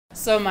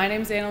So my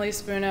name's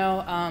Annelise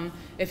Vuono.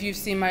 If you've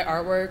seen my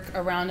artwork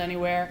around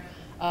anywhere,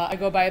 I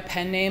go by a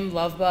pen name,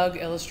 LoVeBuG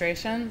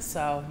Illustration,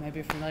 so maybe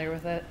you're familiar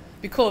with it.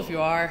 Be cool if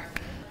you are.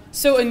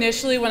 So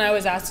initially when I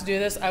was asked to do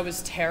this, I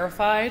was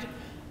terrified,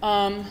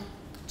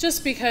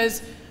 just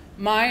because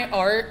my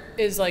art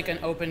is like an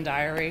open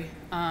diary.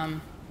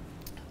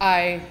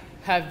 I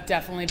have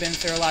definitely been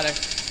through a lot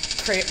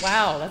of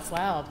wow, that's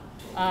loud.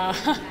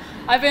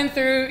 I've been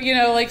through,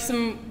 like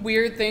some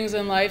weird things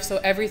in life, so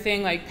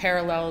everything like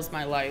parallels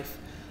my life.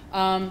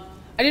 I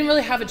didn't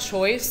really have a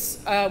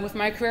choice with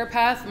my career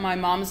path. My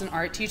mom's an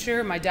art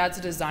teacher, my dad's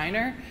a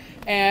designer,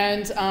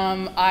 and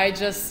I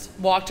just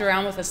walked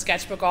around with a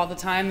sketchbook all the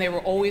time. They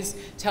were always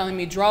telling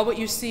me, draw what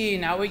you see,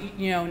 not what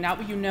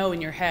you know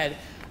in your head.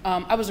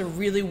 I was a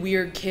really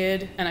weird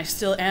kid, and I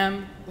still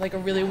am like a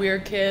really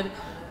weird kid.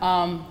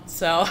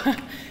 So,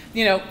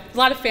 a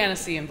lot of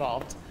fantasy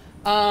involved.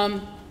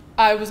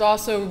 I was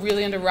also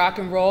really into rock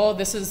and roll.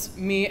 This is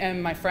me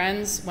and my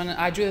friends. When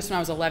I drew this when I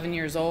was 11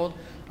 years old,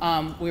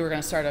 we were going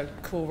to start a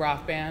cool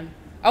rock band.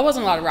 I was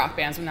in a lot of rock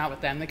bands, but not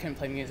with them. They couldn't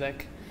play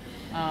music.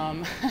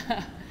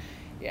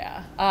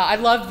 Yeah. I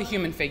loved the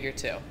human figure,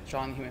 too,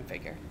 drawing the human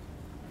figure.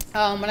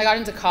 When I got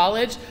into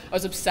college, I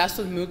was obsessed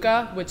with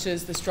Muka, which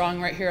is this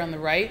drawing right here on the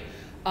right.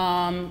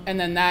 And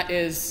then that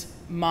is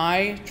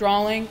my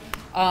drawing.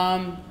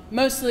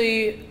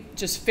 Mostly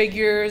just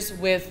figures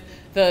with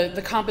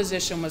the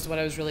composition was what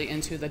I was really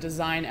into, the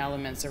design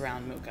elements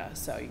around Muka.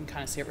 So you can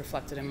kind of see it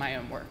reflected in my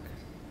own work.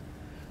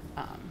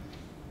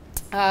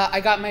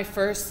 I got my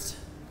first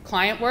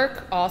client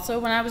work also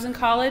when I was in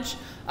college.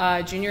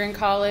 Junior in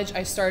college,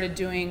 I started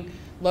doing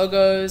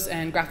logos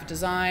and graphic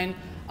design.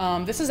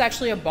 This is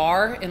actually a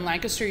bar in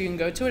Lancaster. You can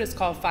go to it. It's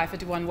called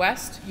 551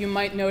 West. You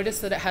might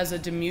notice that it has a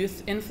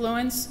Demuth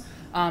influence,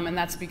 and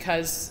that's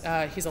because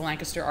he's a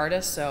Lancaster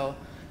artist, so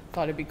I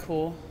thought it'd be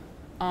cool.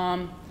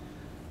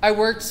 I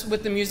worked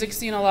with the music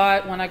scene a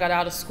lot when I got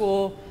out of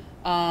school.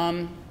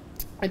 I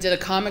did a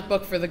comic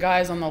book for the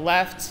guys on the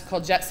left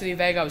called Jet City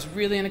Vega. I was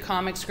really into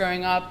comics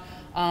growing up.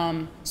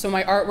 So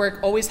my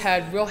artwork always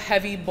had real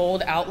heavy,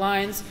 bold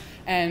outlines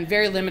and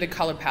very limited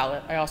color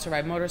palette. I also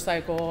ride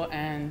motorcycle,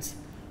 and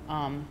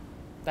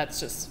that's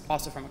just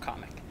also from a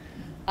comic.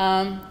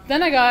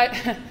 Then I got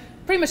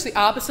pretty much the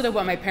opposite of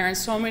what my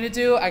parents told me to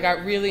do. I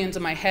got really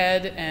into my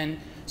head and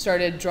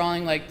started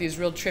drawing like these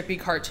real trippy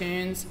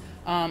cartoons.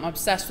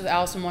 Obsessed with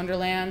Alice in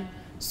Wonderland,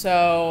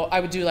 so I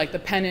would do like the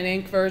pen and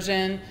ink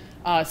version,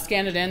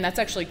 scan it in. That's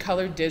actually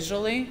colored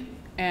digitally,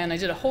 and I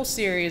did a whole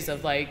series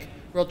of like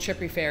real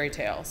trippy fairy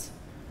tales.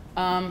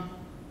 I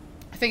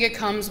think it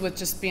comes with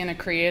just being a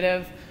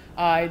creative.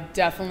 I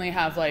definitely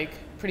have like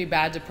pretty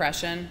bad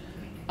depression,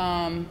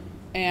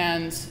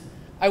 and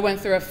I went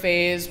through a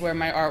phase where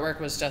my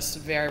artwork was just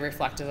very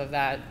reflective of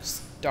that,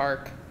 just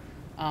dark.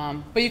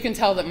 But you can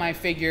tell that my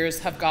figures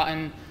have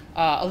gotten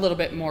a little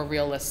bit more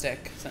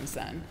realistic since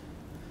then.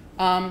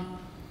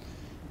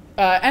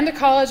 End of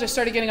college, I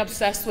started getting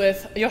obsessed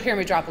with, you'll hear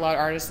me drop a lot of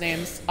artist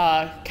names,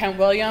 Kent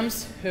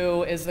Williams,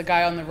 who is the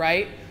guy on the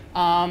right,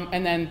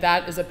 and then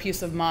that is a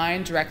piece of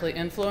mine directly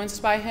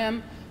influenced by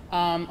him.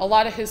 A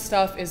lot of his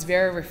stuff is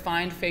very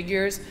refined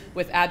figures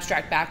with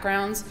abstract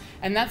backgrounds,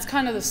 and that's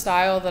kind of the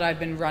style that I've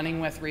been running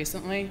with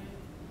recently.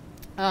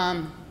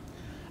 I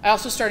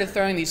also started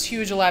throwing these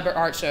huge elaborate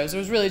art shows. It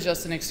was really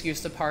just an excuse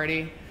to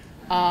party.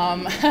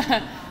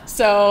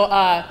 So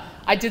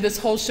I did this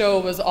whole show,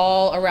 it was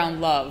all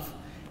around love.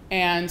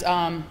 And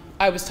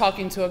I was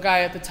talking to a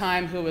guy at the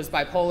time who was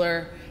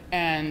bipolar,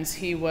 and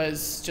he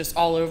was just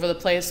all over the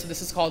place. So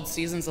this is called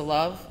Seasons of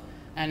Love,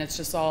 and it's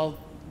just all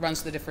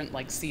runs through the different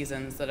like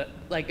seasons,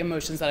 like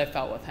emotions that I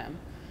felt with him.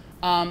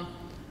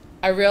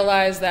 I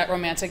realized that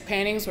romantic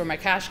paintings were my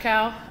cash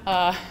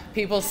cow.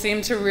 People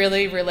seemed to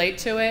really relate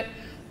to it.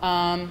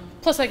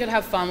 Plus I could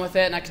have fun with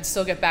it, and I could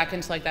still get back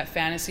into like that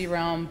fantasy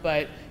realm,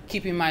 but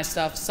keeping my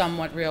stuff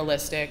somewhat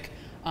realistic,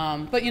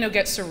 but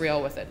get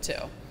surreal with it too.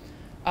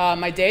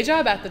 My day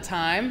job at the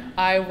time,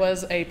 I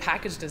was a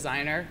package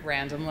designer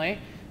randomly.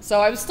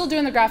 So I was still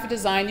doing the graphic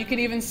design. You can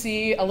even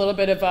see a little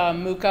bit of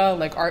Muka,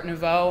 like Art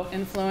Nouveau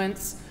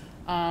influence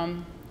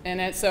in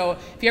it. So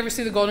if you ever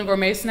see the Golden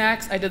Gourmet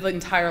snacks, I did the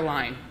entire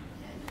line.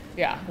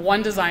 Yeah,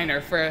 one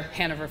designer for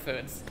Hanover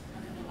Foods.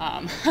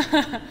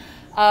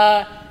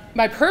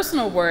 My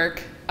personal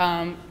work,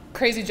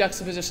 crazy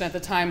juxtaposition at the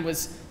time,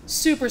 was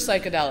super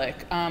psychedelic.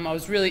 I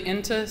was really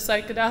into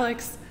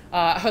psychedelics.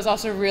 I was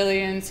also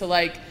really into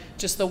like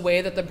just the way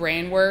that the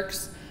brain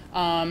works.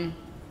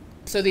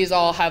 So these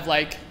all have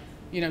like,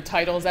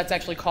 titles. That's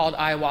actually called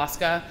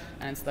ayahuasca,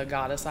 and it's the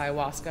goddess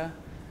ayahuasca.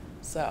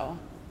 So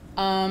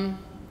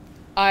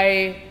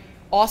I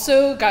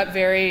also got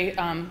very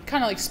kind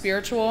of like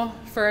spiritual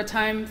for a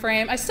time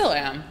frame. I still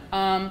am.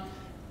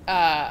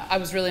 I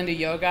was really into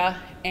yoga,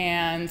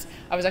 and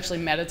I was actually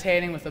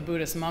meditating with a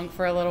Buddhist monk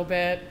for a little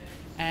bit,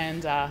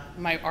 and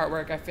my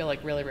artwork, I feel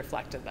like, really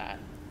reflected that.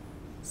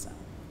 So,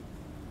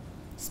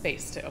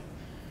 space too.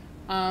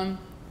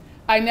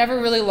 I never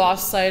really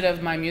lost sight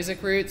of my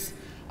music roots.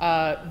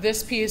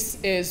 This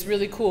piece is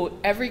really cool.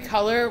 Every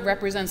color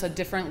represents a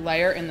different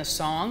layer in the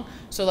song.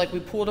 So like we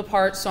pulled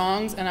apart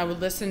songs and I would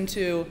listen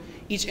to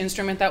each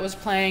instrument that was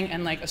playing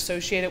and like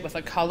associate it with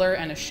a color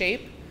and a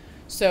shape.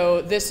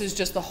 So this is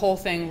just the whole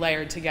thing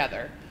layered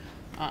together.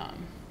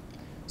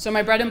 So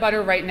my bread and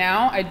butter right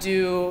now, I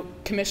do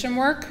commission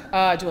work,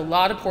 I do a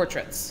lot of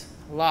portraits,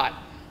 a lot.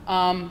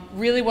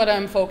 Really what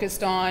I'm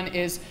focused on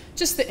is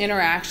just the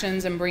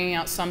interactions and bringing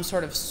out some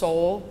sort of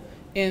soul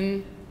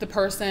in the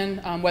person,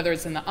 whether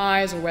it's in the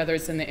eyes or whether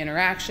it's in the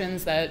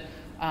interactions that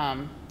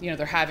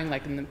they're having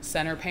like in the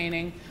center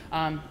painting,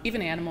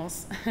 even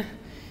animals.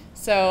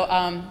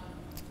 So,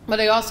 but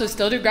I also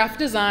still do graphic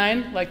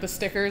design, like the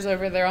stickers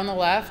over there on the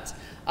left.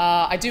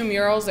 I do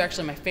murals, they're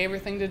actually my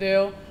favorite thing to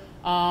do.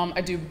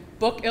 I do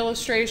book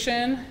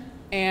illustration,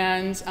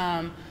 and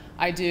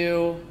I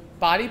do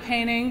body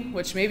painting,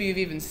 which maybe you've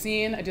even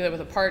seen. I do that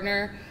with a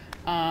partner,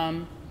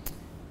 and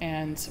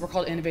we're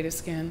called Innovative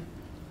Skin.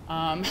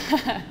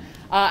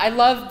 I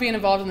love being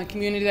involved in the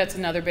community. That's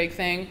another big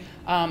thing.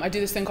 I do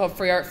this thing called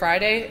Free Art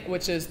Friday,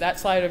 which is that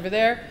slide over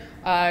there.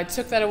 I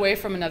took that away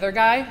from another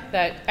guy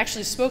that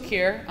actually spoke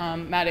here,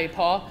 Matt A.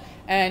 Paul,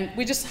 and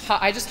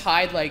I just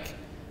hide like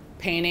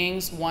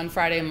paintings one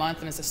Friday a month,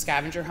 and it's a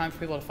scavenger hunt for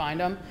people to find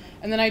them.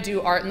 And then I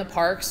do Art in the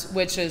Parks,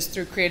 which is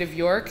through Creative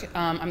York.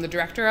 I'm the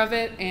director of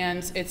it,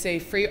 and it's a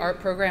free art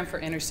program for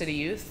inner city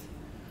youth.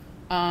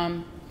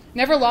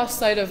 Never lost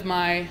sight of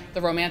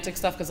the romantic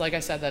stuff, because like I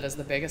said, that is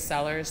the biggest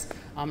sellers.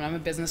 And I'm a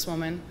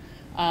businesswoman.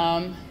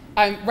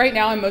 Right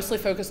now, I'm mostly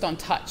focused on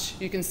touch.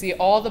 You can see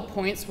all the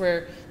points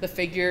where the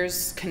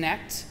figures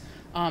connect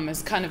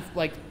is kind of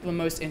like the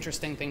most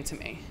interesting thing to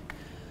me.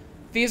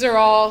 These are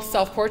all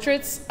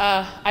self-portraits.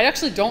 I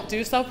actually don't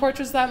do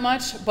self-portraits that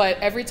much, but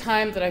every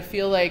time that I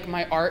feel like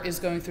my art is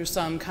going through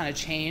some kind of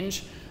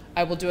change,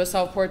 I will do a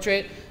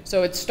self-portrait.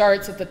 So it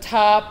starts at the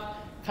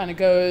top, kind of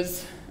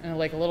goes in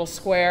like a little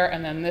square,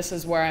 and then this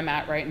is where I'm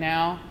at right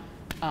now.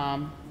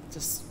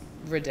 Just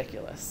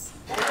ridiculous.